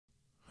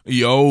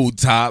Yo,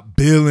 top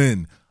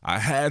Billin. I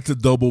had to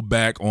double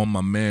back on my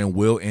man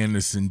Will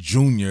Anderson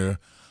Jr.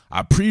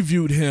 I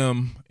previewed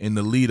him in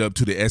the lead up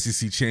to the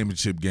SEC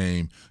championship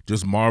game,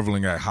 just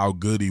marveling at how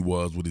good he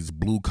was with his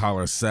blue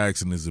collar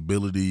sacks and his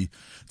ability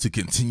to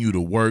continue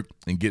to work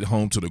and get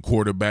home to the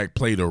quarterback,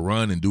 play the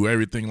run, and do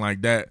everything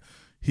like that.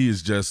 He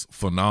is just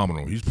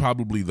phenomenal. He's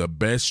probably the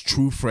best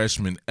true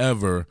freshman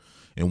ever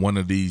in one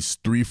of these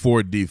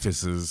 3-4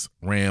 defenses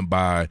ran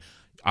by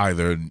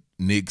either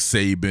Nick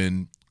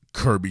Saban,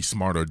 Kirby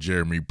Smart, or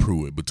Jeremy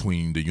Pruitt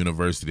between the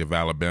University of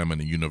Alabama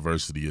and the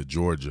University of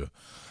Georgia.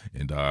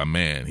 And,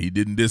 man, he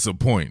didn't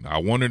disappoint. I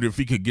wondered if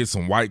he could get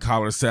some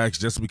white-collar sacks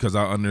just because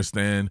I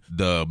understand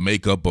the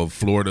makeup of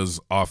Florida's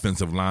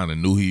offensive line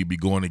and knew he'd be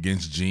going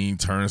against Gene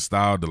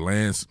Turnstile,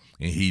 DeLance,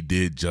 and he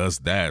did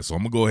just that. So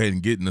I'm going to go ahead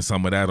and get into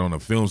some of that on a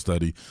film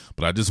study,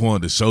 but I just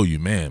wanted to show you,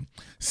 man,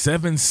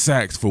 7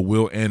 sacks for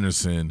Will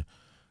Anderson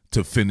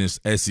to finish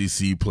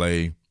SEC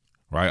play,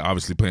 right?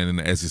 Obviously playing in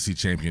the SEC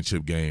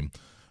championship game.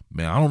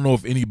 Man, I don't know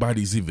if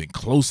anybody's even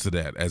close to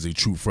that as a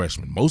true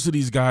freshman. Most of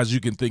these guys you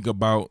can think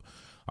about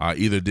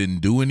either didn't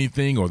do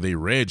anything or they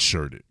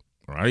redshirted,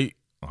 right?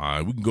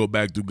 We can go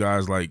back through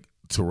guys like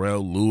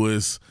Terrell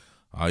Lewis,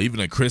 even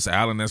a Chris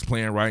Allen that's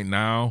playing right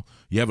now.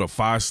 You have a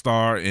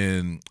 5-star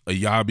in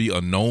Ayabi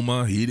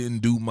Anoma. He didn't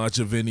do much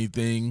of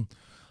anything.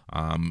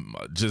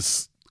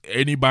 Just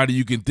anybody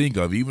you can think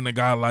of, even a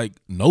guy like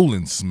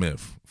Nolan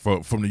Smith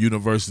from the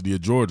University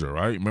of Georgia,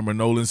 right? Remember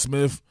Nolan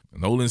Smith?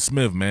 Nolan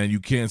Smith, man,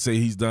 you can't say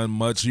he's done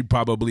much. He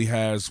probably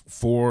has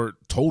 4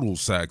 total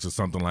sacks or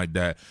something like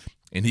that.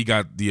 And he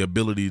got the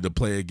ability to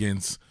play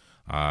against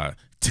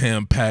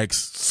Tampax,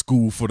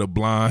 School for the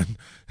Blind,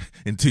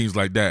 and teams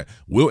like that.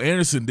 Will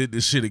Anderson did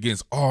this shit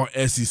against all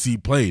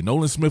SEC play.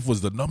 Nolan Smith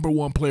was the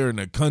 #1 player in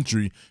the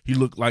country. He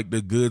looked like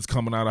the goods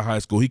coming out of high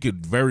school. He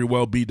could very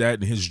well be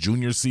that in his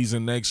junior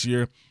season next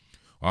year.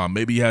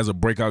 Maybe he has a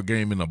breakout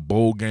game in a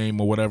bowl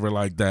game or whatever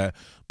like that.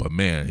 But,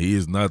 man, he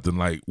is nothing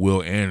like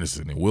Will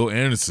Anderson. And Will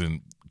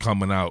Anderson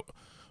coming out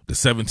the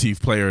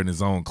 17th player in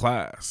his own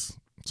class.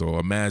 So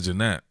imagine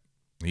that.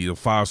 He's a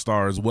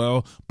 5-star as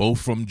well, both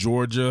from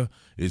Georgia.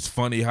 It's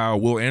funny how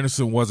Will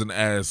Anderson wasn't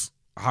as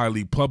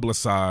highly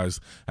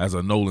publicized as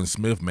a Nolan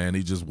Smith, man.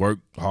 He just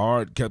worked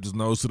hard, kept his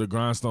nose to the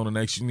grindstone, and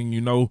next thing you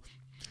know,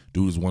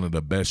 dude is one of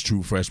the best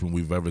true freshmen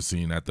we've ever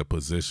seen at the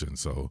position.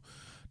 So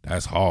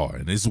that's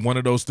hard. And it's one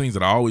of those things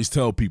that I always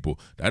tell people,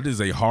 that is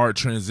a hard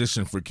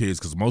transition for kids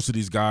because most of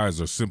these guys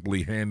are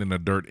simply hand in the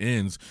dirt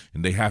ends,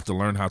 and they have to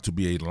learn how to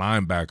be a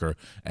linebacker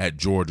at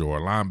Georgia or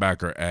a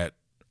linebacker at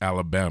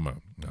Alabama.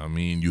 I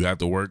mean, you have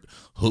to work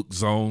hook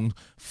zone,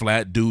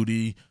 flat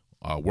duty,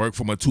 work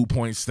from a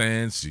 2-point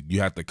stance.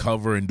 You have to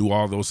cover and do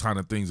all those kind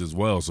of things as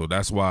well. So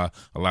that's why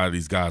a lot of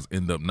these guys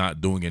end up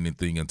not doing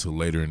anything until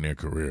later in their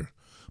career.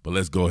 But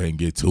let's go ahead and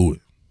get to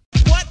it.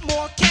 What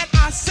more can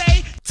I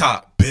say?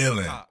 Top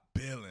Billin.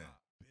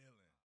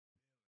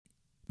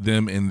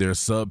 Them in their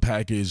sub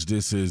package.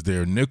 This is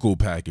their nickel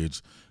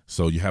package.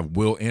 So you have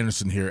Will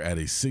Anderson here at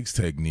a 6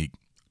 technique.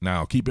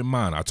 Now, keep in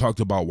mind, I talked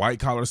about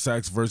white-collar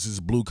sacks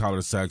versus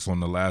blue-collar sacks on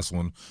the last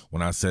one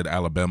when I said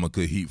Alabama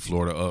could heat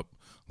Florida up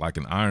like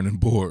an ironing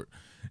board,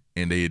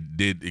 and they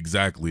did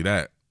exactly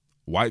that.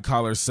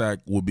 White-collar sack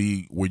will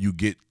be where you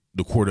get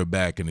the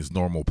quarterback in his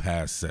normal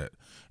pass set.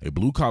 A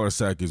blue-collar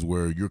sack is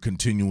where you're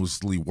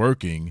continuously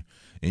working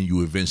and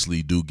you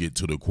eventually do get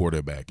to the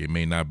quarterback. It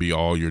may not be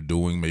all you're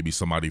doing. Maybe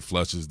somebody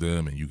flushes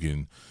them and you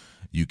can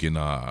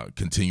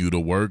continue to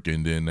work,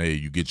 and then, hey,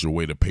 you get your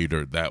way to pay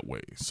dirt that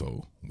way.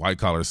 So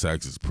white-collar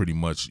sacks is pretty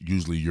much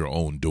usually your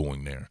own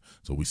doing there.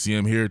 So we see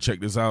him here. Check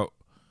this out.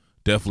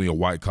 Definitely a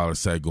white-collar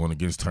sack going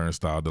against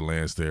Turnstile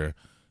DeLance there.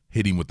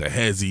 Hit him with the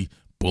hezzy.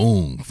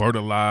 Boom.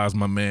 Fertilized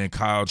my man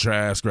Kyle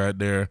Trask right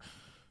there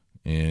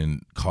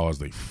and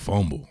caused a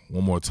fumble.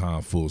 One more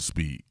time, full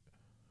speed.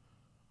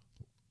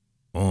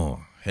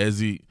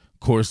 Hezzy. Of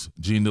course,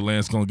 Gene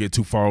DeLance going to get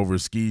too far over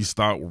his skis,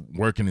 start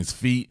working his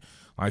feet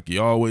like he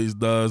always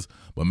does.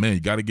 But, man, you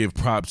got to give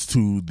props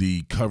to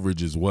the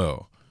coverage as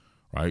well,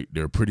 right?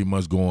 They're pretty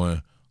much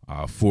going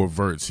 4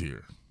 verts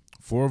here.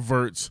 4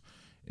 verts,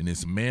 and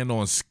it's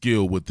man-on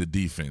skill with the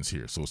defense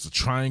here. So it's a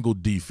triangle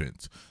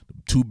defense.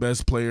 The 2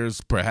 best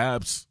players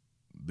perhaps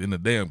in the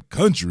damn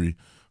country,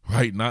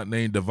 right, not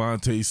named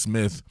Devontae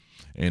Smith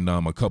and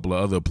a couple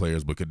of other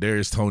players. But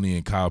Kadarius Toney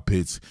and Kyle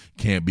Pitts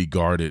can't be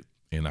guarded.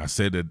 And I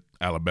said that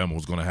Alabama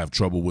was going to have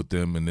trouble with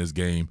them in this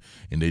game,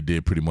 and they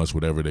did pretty much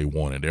whatever they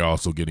wanted. They're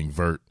also getting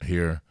vert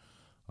here,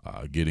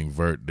 getting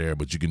vert there,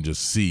 but you can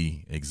just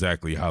see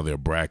exactly how they're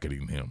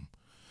bracketing him.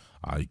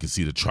 You can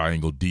see the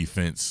triangle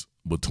defense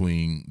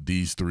between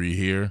these 3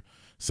 here.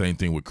 Same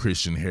thing with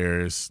Christian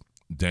Harris,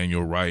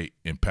 Daniel Wright,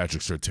 and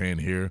Patrick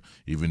Surtain here,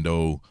 even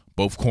though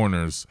both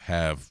corners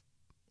have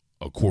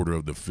a quarter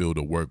of the field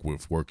to work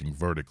with working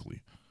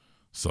vertically.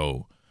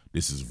 So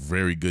this is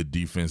very good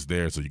defense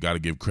there, so you got to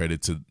give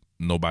credit to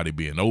nobody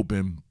being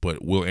open,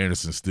 but Will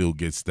Anderson still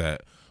gets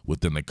that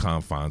within the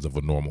confines of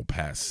a normal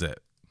pass set.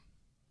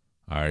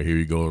 All right, here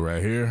you go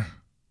right here.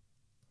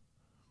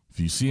 If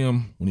you see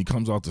him, when he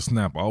comes off the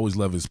snap, I always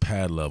love his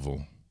pad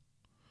level.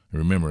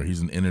 Remember,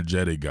 he's an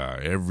energetic guy.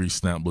 Every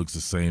snap looks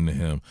the same to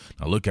him.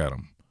 Now look at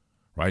him.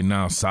 Right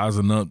now,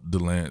 sizing up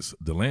Delance.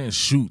 Delance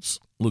shoots.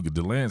 Look at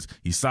Delance.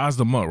 He sized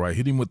him up, right?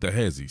 Hit him with the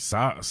heads. He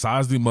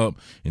sized him up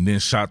and then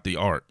shot the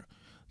arc.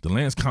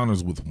 Delance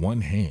counters with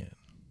one hand.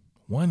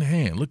 One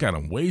hand. Look at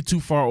him. Way too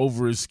far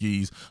over his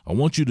skis. I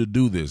want you to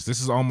do this.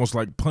 This is almost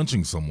like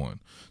punching someone.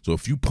 So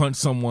if you punch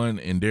someone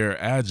and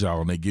they're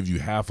agile and they give you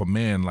half a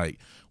man like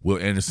Will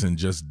Anderson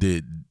just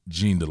did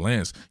Gene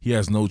Delance, he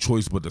has no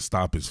choice but to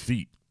stop his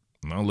feet.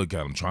 Now look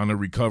at him. Trying to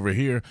recover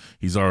here.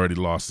 He's already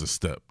lost a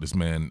step. This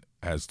man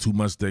has too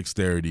much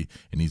dexterity,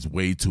 and he's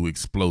way too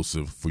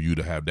explosive for you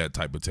to have that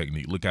type of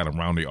technique. Look at him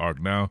round the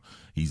arc now.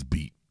 He's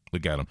beat.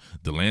 Look at him.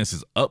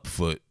 Delance's up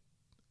foot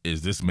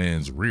is this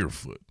man's rear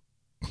foot,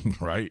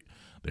 right?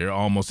 They're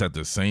almost at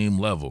the same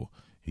level.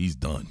 He's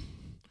done.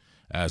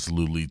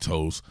 Absolutely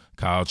toast.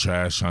 Kyle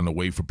Trask trying to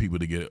wait for people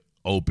to get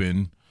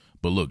open.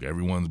 But look,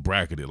 everyone's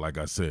bracketed. Like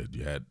I said,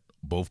 you had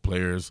both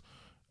players,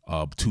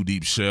 two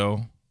deep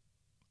shell,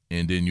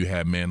 and then you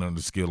had man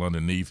under skill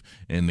underneath,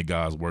 and the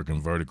guys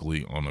working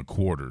vertically on the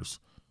quarters.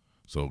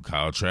 So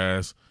Kyle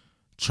Trask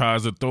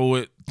tries to throw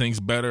it, thinks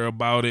better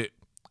about it.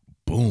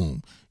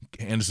 Boom.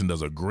 Anderson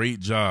does a great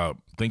job.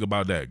 Think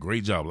about that.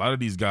 Great job. A lot of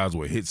these guys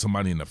will hit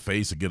somebody in the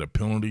face or get a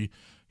penalty.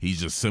 He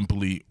just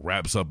simply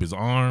wraps up his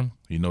arm.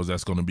 He knows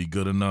that's going to be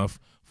good enough,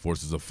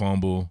 forces a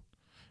fumble,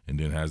 and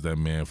then has that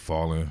man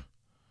falling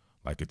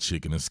like a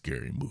chick in a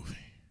scary movie.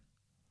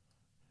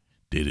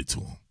 Did it to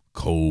him.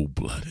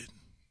 Cold-blooded.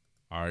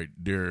 All right,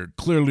 they're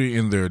clearly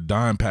in their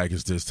dime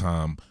package this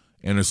time.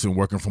 Anderson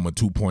working from a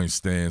two-point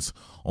stance.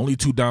 Only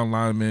two down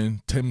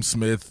linemen, Tim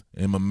Smith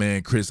and my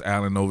man Chris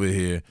Allen over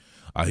here.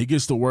 He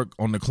gets to work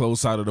on the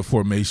close side of the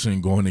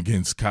formation going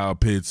against Kyle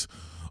Pitts.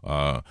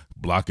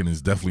 Blocking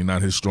is definitely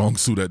not his strong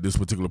suit at this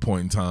particular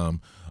point in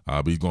time,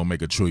 but he's going to make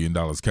 $1 trillion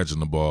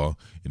catching the ball.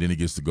 And then he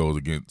gets to go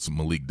against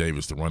Malik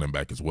Davis, the running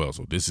back as well.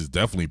 So this is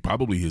definitely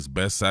probably his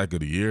best sack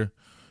of the year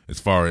as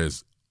far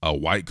as a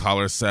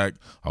white-collar sack.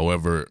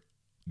 However,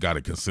 got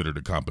to consider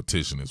the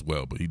competition as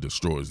well, but he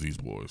destroys these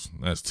boys.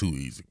 That's too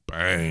easy.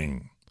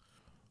 Bang.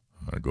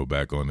 I go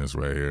back on this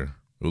right here.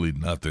 Really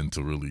nothing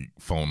to really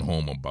phone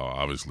home about.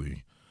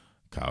 Obviously,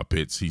 Kyle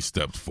Pitts, he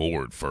stepped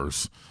forward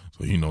first,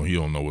 so he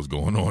don't know what's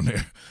going on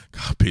there.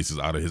 Kyle Pitts is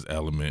out of his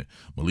element.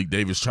 Malik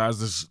Davis tries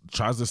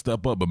to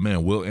step up, but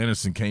man, Will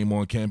Anderson came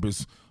on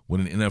campus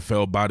with an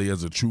NFL body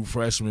as a true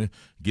freshman,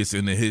 gets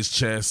into his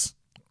chest,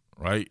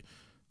 right?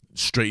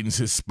 Straightens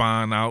his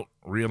spine out,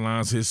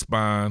 realigns his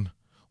spine.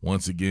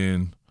 Once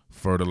again,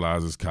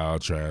 fertilizes Kyle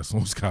Trask.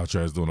 What's Kyle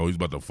Trask doing? Oh, he's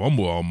about to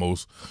fumble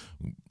almost.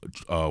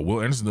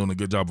 Will Anderson doing a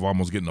good job of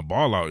almost getting the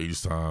ball out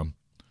each time.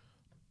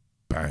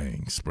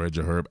 Bang. Spread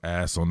your herb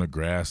ass on the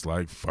grass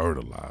like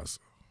fertilizer.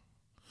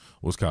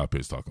 What's Kyle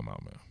Pitts talking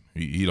about, man?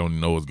 He don't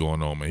know what's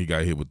going on, man. He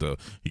got hit with the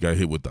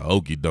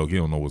okey doke. He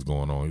don't know what's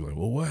going on. He's like,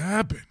 well, what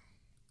happened?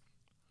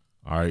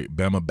 All right,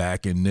 Bama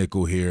back in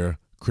nickel here.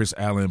 Chris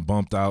Allen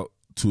bumped out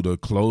to the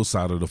close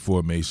side of the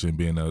formation,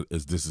 being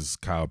as this is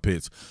Kyle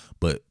Pitts,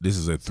 but this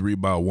is a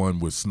 3-by-1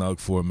 with snug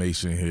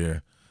formation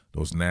here.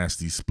 Those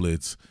nasty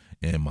splits,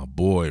 and my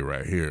boy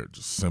right here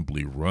just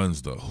simply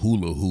runs the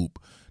hula hoop.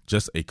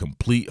 Just a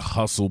complete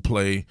hustle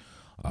play,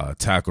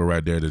 tackle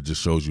right there that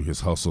just shows you his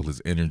hustle,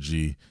 his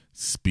energy,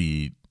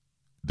 speed,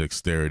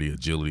 dexterity,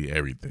 agility,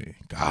 everything.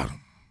 Got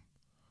him.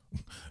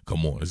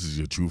 Come on, this is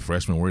your true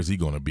freshman. Where's he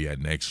going to be at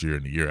next year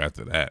and the year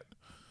after that?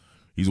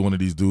 He's one of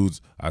these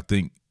dudes, I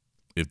think,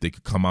 if they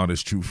could come out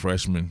as true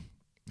freshmen,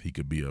 he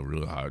could be a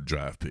real high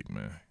draft pick,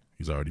 man.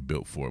 He's already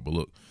built for it. But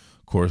look,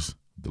 of course,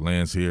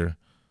 Delance here,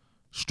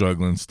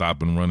 struggling,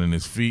 stopping, running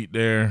his feet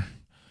there.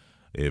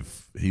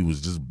 If he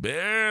was just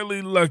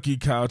barely lucky,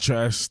 Kyle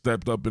Trask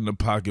stepped up in the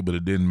pocket, but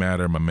it didn't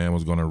matter. My man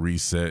was going to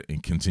reset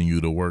and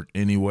continue to work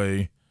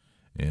anyway.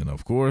 And,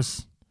 of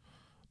course,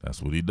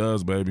 that's what he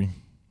does, baby.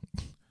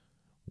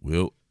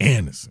 Will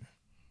Anderson.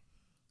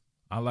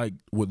 I like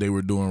what they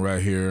were doing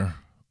right here.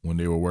 When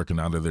they were working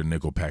out of their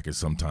nickel package,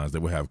 sometimes they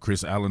would have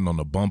Chris Allen on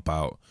the bump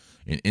out,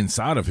 and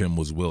inside of him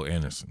was Will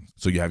Anderson.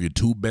 So you have your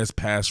two best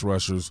pass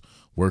rushers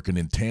working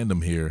in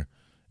tandem here,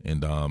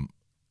 and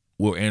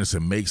Will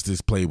Anderson makes this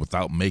play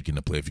without making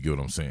the play, if you get what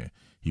I'm saying.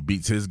 He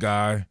beats his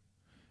guy,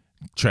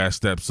 Trask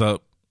steps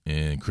up,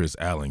 and Chris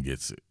Allen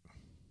gets it.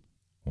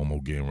 One more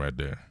game right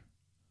there.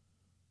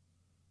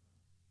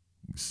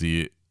 You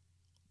see it,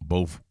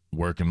 both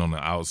working on the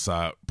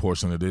outside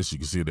portion of this. You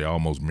can see they're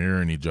almost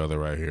mirroring each other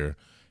right here.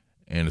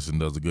 Anderson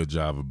does a good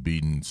job of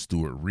beating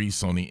Stuart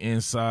Reese on the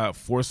inside,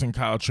 forcing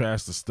Kyle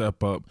Trask to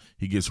step up.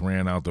 He gets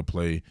ran out to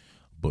play,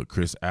 but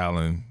Chris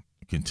Allen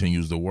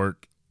continues to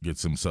work,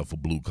 gets himself a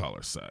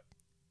blue-collar sack,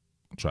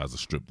 tries to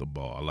strip the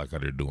ball. I like how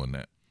they're doing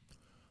that.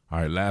 All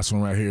right, last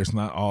one right here. It's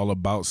not all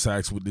about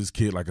sacks with this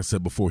kid. Like I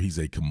said before, he's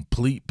a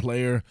complete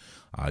player.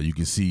 You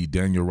can see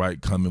Daniel Wright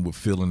coming with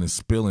filling and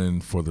spilling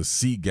for the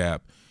C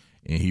gap,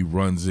 and he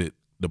runs it.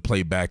 The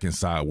play back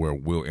inside where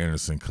Will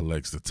Anderson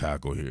collects the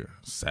tackle here.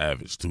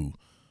 Savage, too.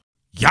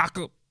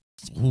 Jakob.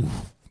 Ooh,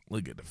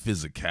 look at the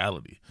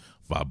physicality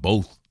by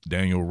both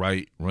Daniel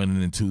Wright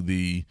running into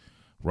the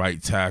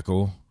right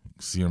tackle.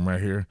 See him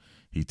right here.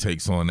 He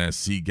takes on that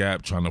C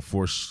gap, trying to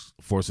force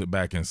it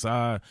back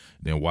inside.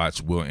 Then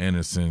watch Will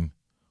Anderson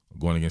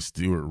going against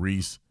Stuart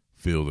Reese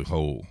fill the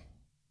hole.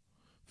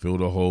 Fill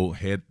the hole,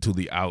 head to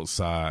the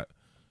outside,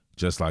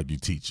 just like you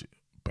teach it.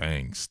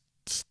 Bang.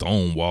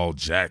 Stonewall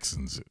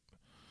Jackson's it.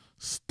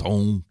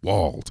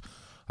 Stonewalled.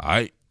 All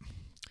right.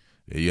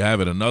 There you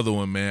have it. Another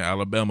one, man.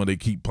 Alabama, they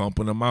keep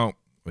pumping them out.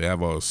 They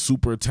have a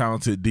super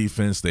talented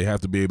defense. They have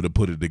to be able to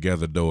put it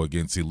together, though,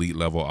 against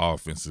elite-level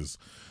offenses.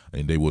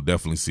 And they will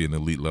definitely see an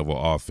elite-level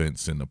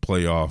offense in the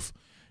playoff,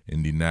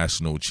 in the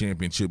national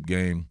championship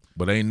game.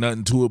 But ain't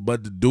nothing to it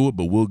but to do it,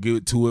 but we'll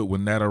get to it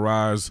when that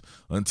arrives.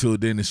 Until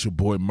then, it's your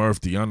boy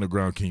Murph, the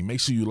Underground King. Make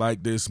sure you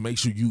like this. Make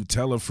sure you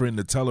tell a friend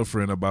to tell a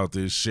friend about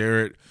this.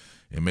 Share it,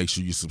 and make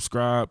sure you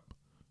subscribe.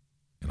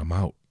 And I'm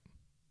out.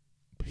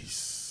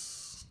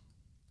 Peace.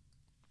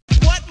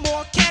 What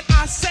more can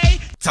I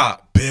say?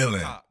 Top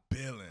Billin.